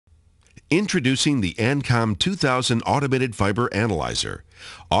Introducing the ANKOM 2000 Automated Fiber Analyzer,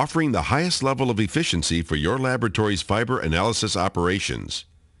 offering the highest level of efficiency for your laboratory's fiber analysis operations.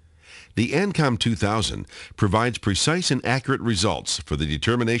 The ANKOM 2000 provides precise and accurate results for the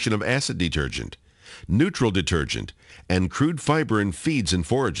determination of acid detergent, neutral detergent, and crude fiber in feeds and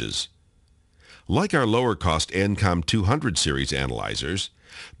forages. Like our lower-cost ANKOM 200 series analyzers,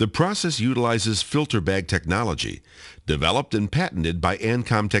 the process utilizes filter bag technology, developed and patented by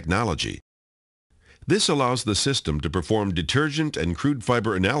ANKOM Technology. This allows the system to perform detergent and crude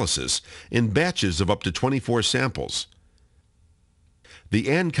fiber analysis in batches of up to 24 samples. The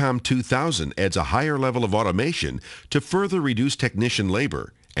ANKOM 2000 adds a higher level of automation to further reduce technician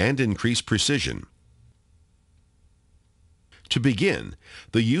labor and increase precision. To begin,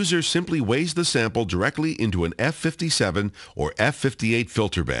 the user simply weighs the sample directly into an F57 or F58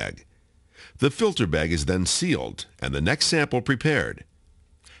 filter bag. The filter bag is then sealed and the next sample prepared.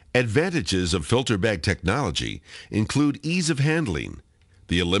 Advantages of filter bag technology include ease of handling,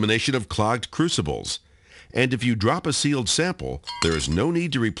 the elimination of clogged crucibles, and if you drop a sealed sample, there is no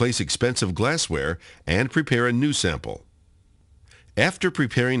need to replace expensive glassware and prepare a new sample. After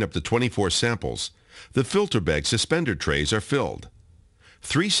preparing up to 24 samples, the filter bag suspender trays are filled.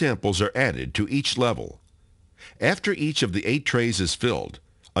 3 samples are added to each level. After each of the 8 trays is filled,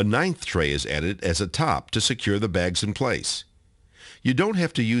 a 9th tray is added as a top to secure the bags in place. You don't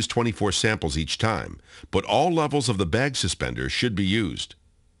have to use 24 samples each time, but all levels of the bag suspender should be used.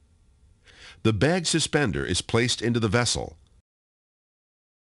 The bag suspender is placed into the vessel.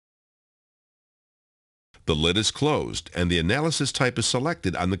 The lid is closed and the analysis type is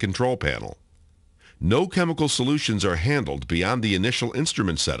selected on the control panel. No chemical solutions are handled beyond the initial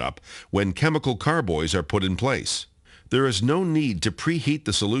instrument setup when chemical carboys are put in place. There is no need to preheat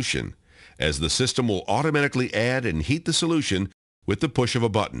the solution, as the system will automatically add and heat the solution with the push of a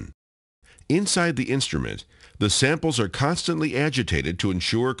button. Inside the instrument, the samples are constantly agitated to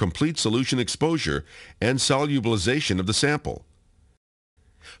ensure complete solution exposure and solubilization of the sample.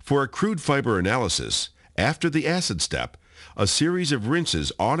 For a crude fiber analysis, after the acid step, a series of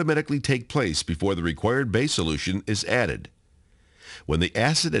rinses automatically take place before the required base solution is added. When the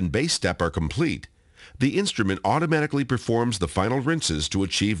acid and base step are complete, the instrument automatically performs the final rinses to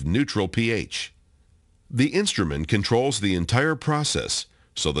achieve neutral pH. The instrument controls the entire process,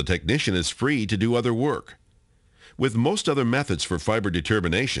 so the technician is free to do other work. With most other methods for fiber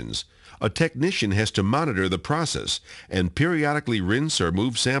determinations, a technician has to monitor the process and periodically rinse or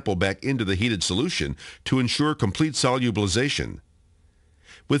move sample back into the heated solution to ensure complete solubilization.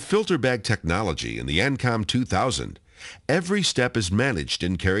 With filter bag technology in the ANKOM 2000, every step is managed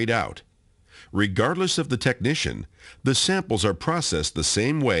and carried out. Regardless of the technician, the samples are processed the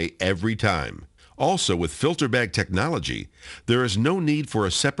same way every time. Also, with filter bag technology, there is no need for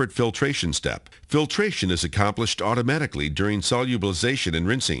a separate filtration step. Filtration is accomplished automatically during solubilization and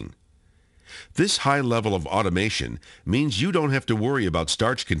rinsing. This high level of automation means you don't have to worry about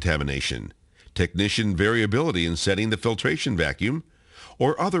starch contamination, technician variability in setting the filtration vacuum,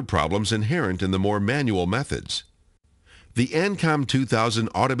 or other problems inherent in the more manual methods. The ANKOM 2000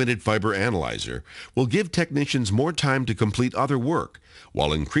 Automated Fiber Analyzer will give technicians more time to complete other work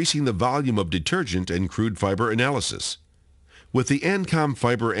while increasing the volume of detergent and crude fiber analysis. With the ANKOM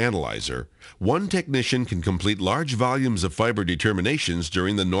Fiber Analyzer, one technician can complete large volumes of fiber determinations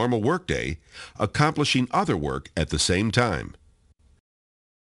during the normal workday, accomplishing other work at the same time.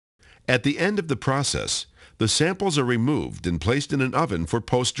 At the end of the process, the samples are removed and placed in an oven for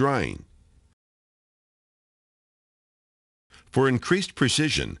post-drying. For increased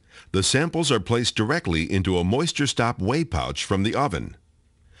precision, the samples are placed directly into a moisture stop weigh pouch from the oven.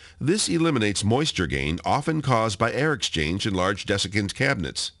 This eliminates moisture gain often caused by air exchange in large desiccant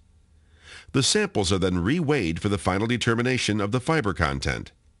cabinets. The samples are then re-weighed for the final determination of the fiber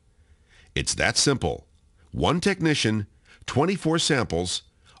content. It's that simple. One technician, 24 samples,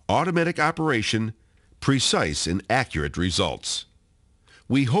 automatic operation, precise and accurate results.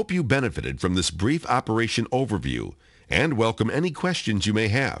 We hope you benefited from this brief operation overview and welcome any questions you may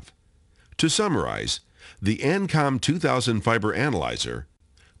have. To summarize, the ANKOM 2000 Fiber Analyzer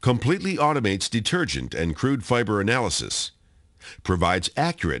completely automates detergent and crude fiber analysis, provides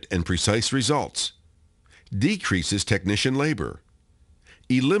accurate and precise results, decreases technician labor,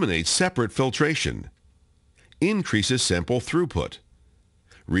 eliminates separate filtration, increases sample throughput,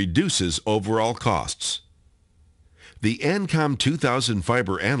 reduces overall costs. The ANKOM 2000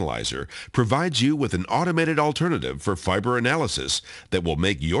 Fiber Analyzer provides you with an automated alternative for fiber analysis that will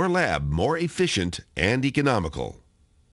make your lab more efficient and economical.